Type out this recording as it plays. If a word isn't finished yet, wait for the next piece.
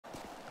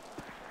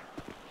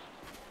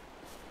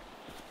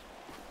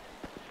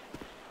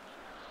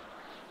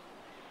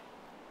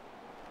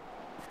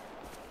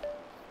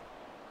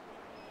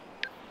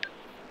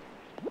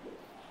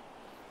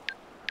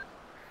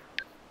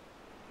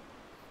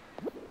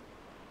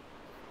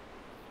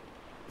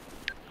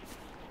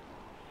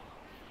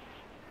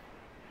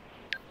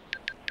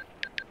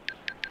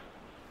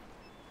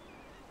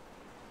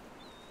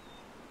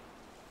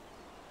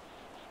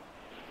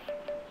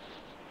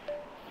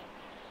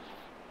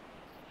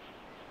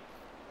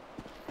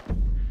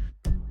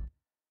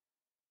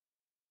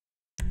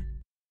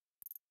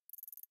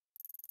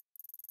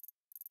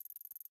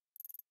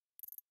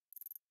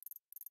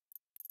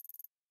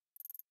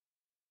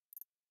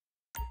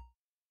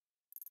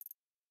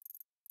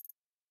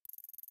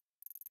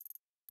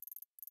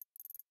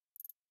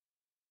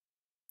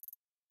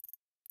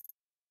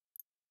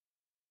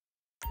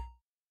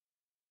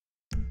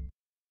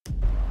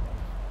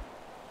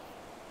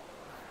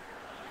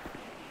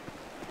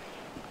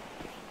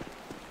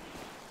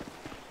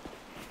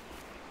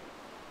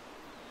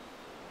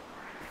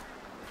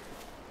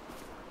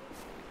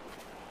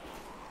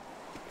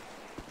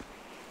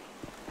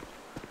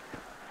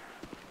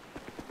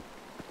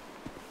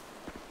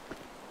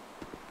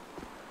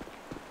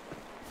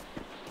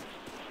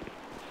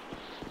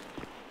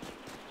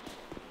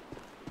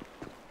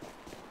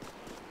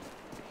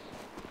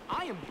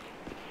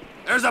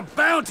There's a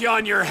bounty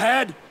on your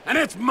head, and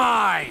it's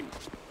mine!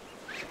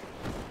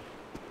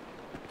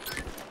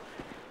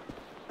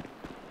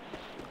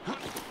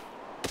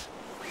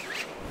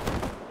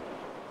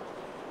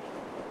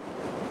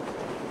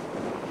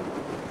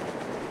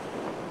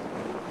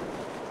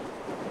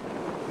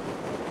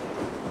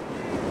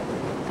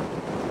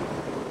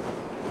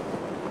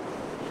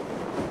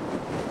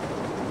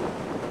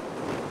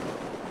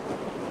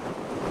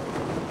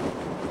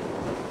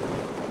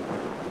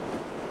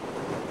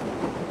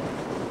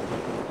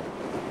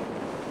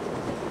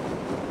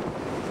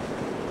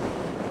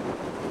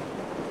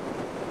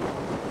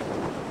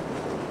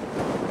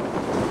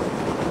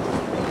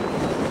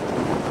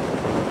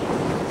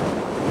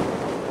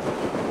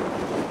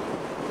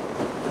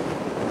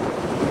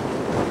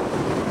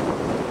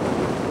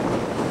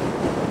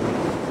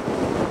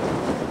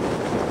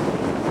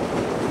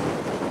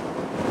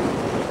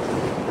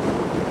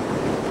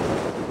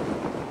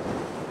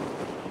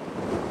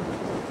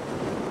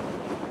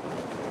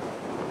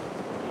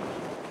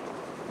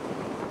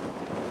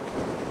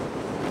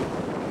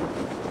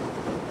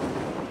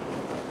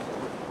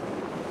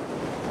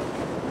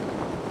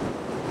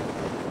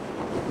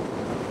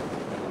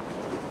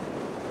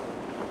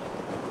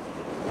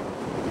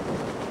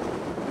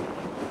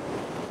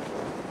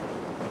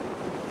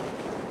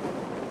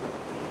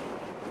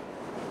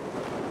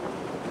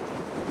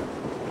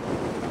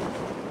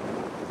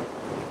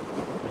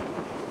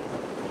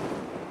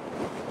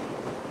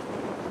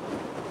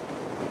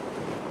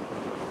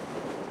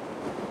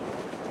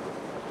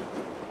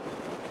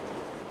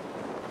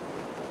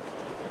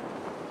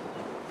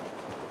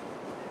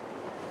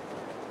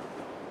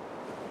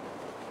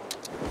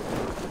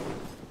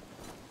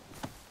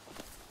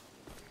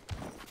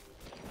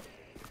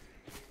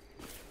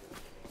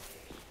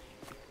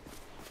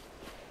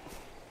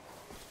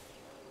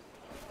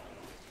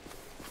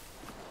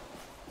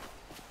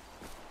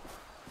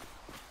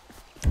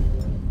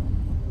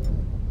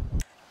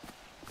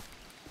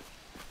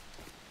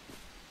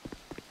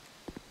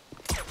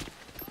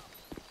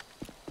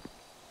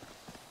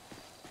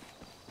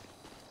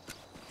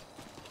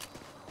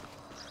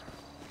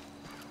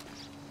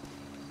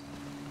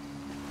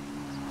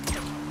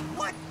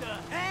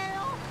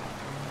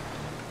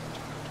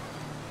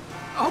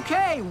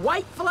 Okay,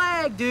 white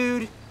flag,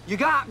 dude. You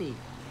got me.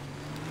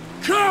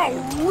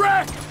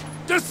 Correct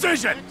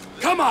decision!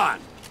 Come on!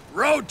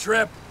 Road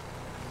trip!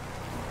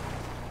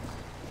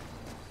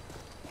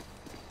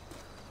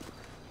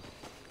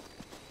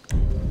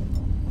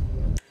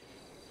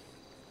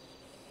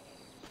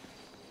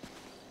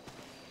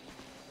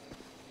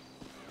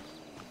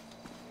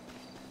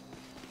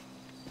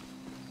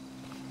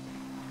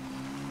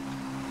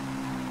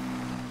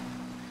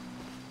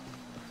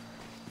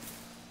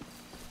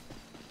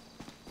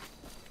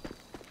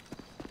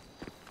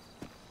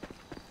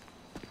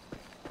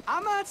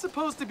 I'm not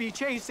supposed to be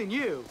chasing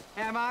you,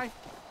 am I?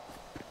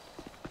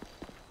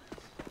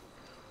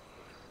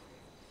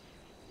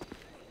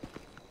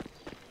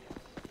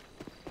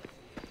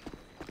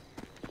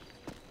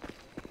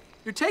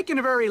 You're taking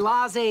a very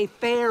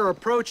laissez-faire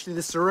approach to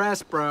this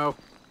arrest, bro.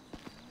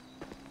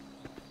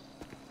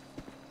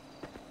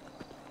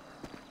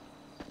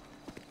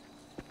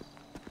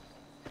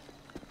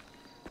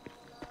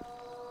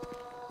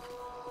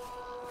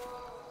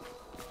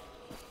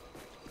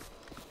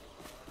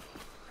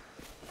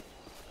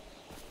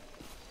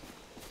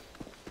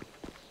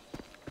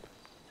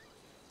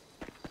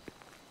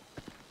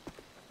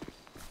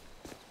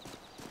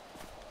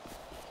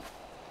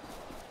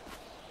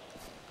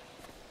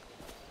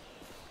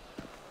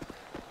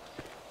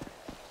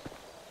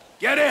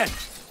 Get in!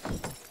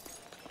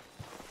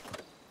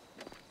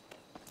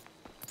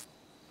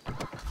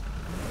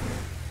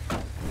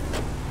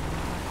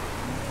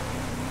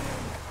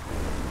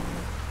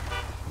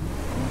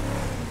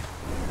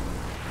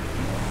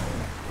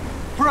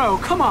 Bro,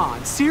 come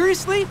on,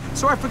 seriously?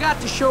 So I forgot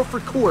to show for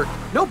court.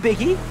 No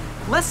biggie.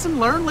 Lesson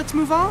learned, let's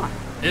move on.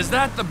 Is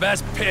that the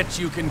best pitch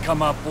you can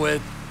come up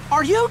with?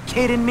 Are you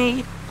kidding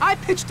me? I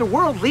pitch to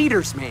world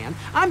leaders, man.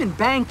 I'm in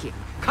banking,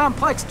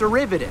 complex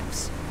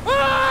derivatives.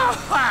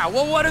 Ah!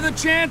 Well, what are the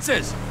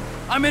chances?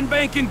 I'm in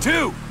banking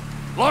too.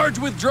 Large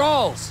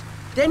withdrawals.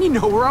 Then you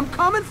know where I'm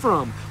coming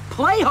from.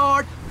 Play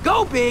hard,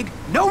 go big,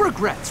 no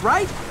regrets,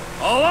 right?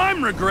 All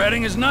I'm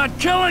regretting is not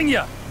killing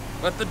you.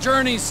 But the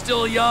journey's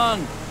still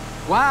young.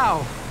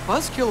 Wow,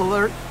 buzzkill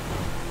alert.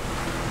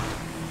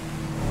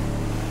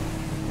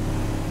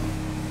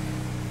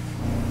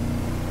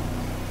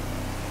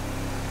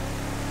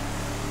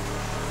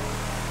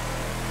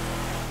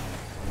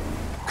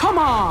 Come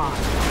on!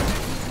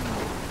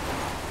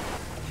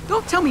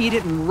 Don't tell me you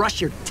didn't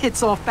rush your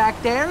tits off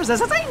back there.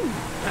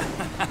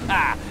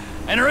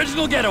 An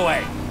original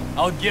getaway.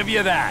 I'll give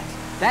you that.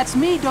 That's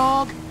me,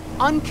 dog.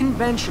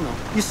 Unconventional.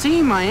 You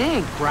see my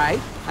ink,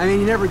 right? I mean,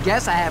 you never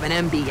guess I have an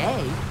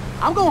MBA.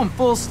 I'm going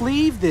full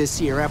sleeve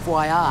this year,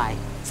 FYI.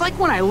 It's like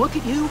when I look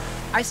at you,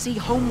 I see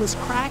homeless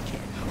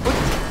crackhead.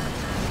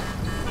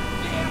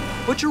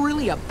 but you're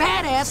really a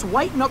badass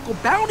white-knuckle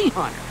bounty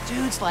hunter.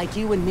 Dudes like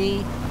you and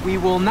me, we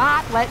will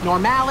not let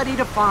normality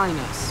define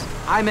us.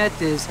 I met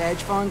this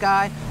hedge fund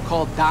guy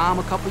called Dom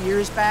a couple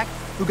years back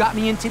who got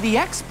me into the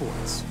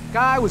exports.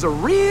 Guy was a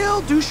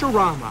real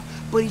doucherama,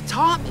 but he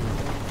taught me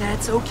that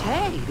it's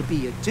okay to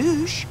be a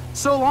douche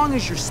so long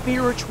as you're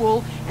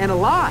spiritual and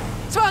alive.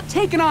 It's about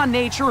taking on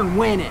nature and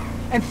winning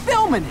and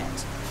filming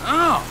it.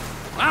 Oh,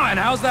 wow, and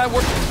how's that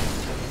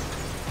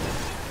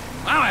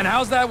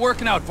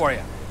working out for you?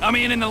 I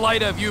mean, in the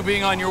light of you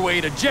being on your way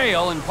to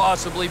jail and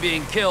possibly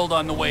being killed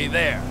on the way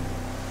there.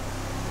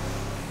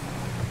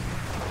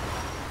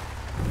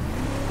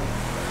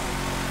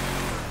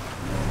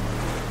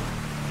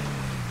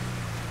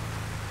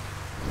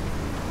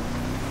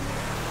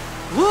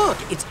 Look,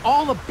 it's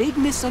all a big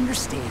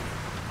misunderstanding.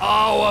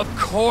 Oh, of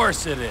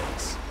course it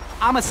is.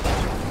 I'm a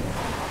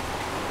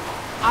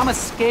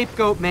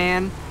scapegoat,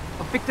 man.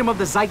 A victim of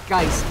the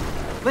zeitgeist.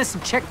 Listen,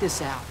 check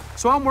this out.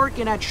 So I'm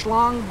working at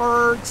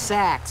Schlongberg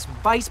Sachs,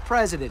 vice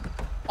president,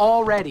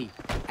 already,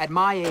 at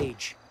my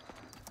age.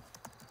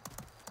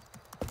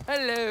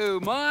 Hello,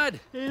 Maud.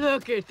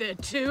 Look at the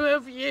two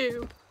of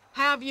you.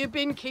 Have you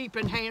been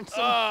keeping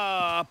handsome?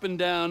 Up and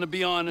down, to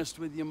be honest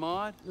with you,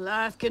 Maud.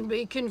 Life can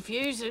be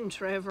confusing,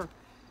 Trevor.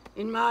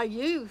 In my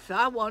youth,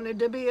 I wanted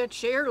to be a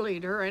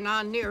cheerleader, and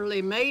I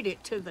nearly made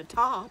it to the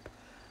top.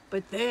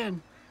 But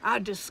then, I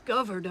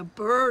discovered a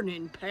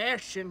burning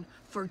passion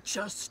for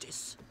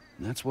justice.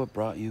 That's what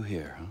brought you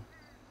here, huh?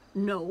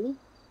 No,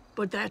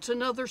 but that's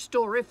another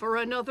story for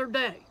another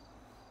day.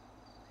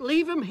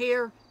 Leave him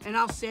here, and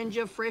I'll send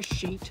you a fresh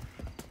sheet.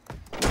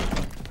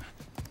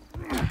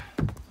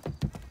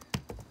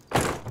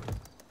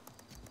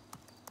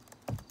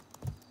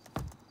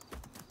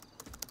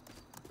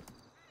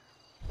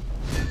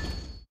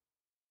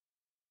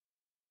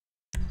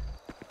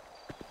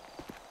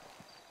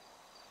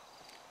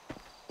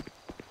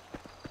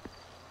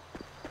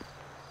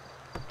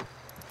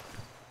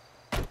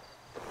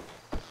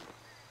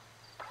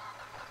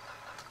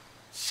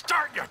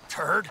 Start, you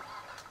turd!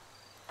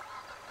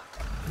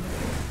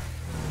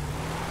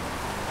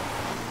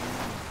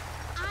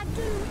 I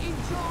do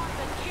enjoy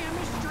the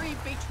chemistry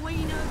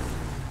between us,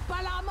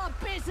 but I'm a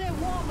busy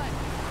woman.